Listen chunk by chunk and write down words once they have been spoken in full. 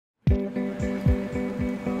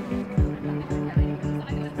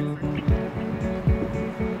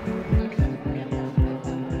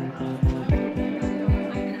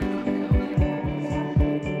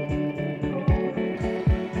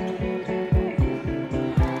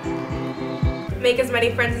make as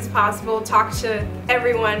many friends as possible, talk to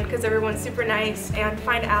everyone because everyone's super nice, and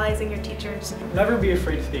find allies in your teachers. Never be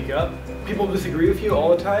afraid to speak up. People disagree with you all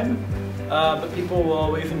the time, but people will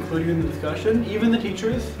always include you in the discussion, even the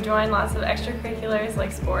teachers. Join lots of extracurriculars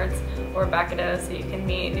like sports or Bacado so you can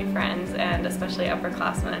meet new friends, and especially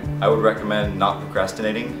upperclassmen. I would recommend not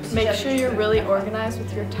procrastinating. Make sure you're really organized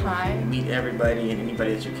with your time. Meet everybody and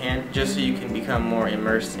anybody that you can, just so you can become more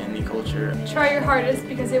immersed in the culture. Try your hardest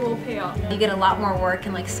because it will pay off. You get a lot more work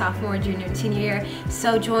in like sophomore, junior, senior year,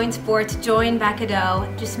 so join sports, join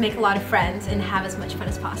Bacado, just make a lot of friends and have as much fun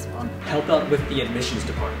as possible. Help out with the admissions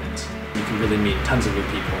department. You can really meet tons of new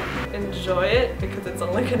people. Enjoy it because it's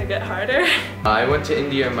only going to get harder. I went to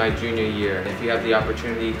India my junior year. If you have the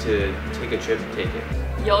opportunity to take a trip, take it.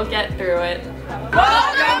 You'll get through it.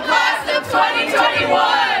 Welcome class of 2021!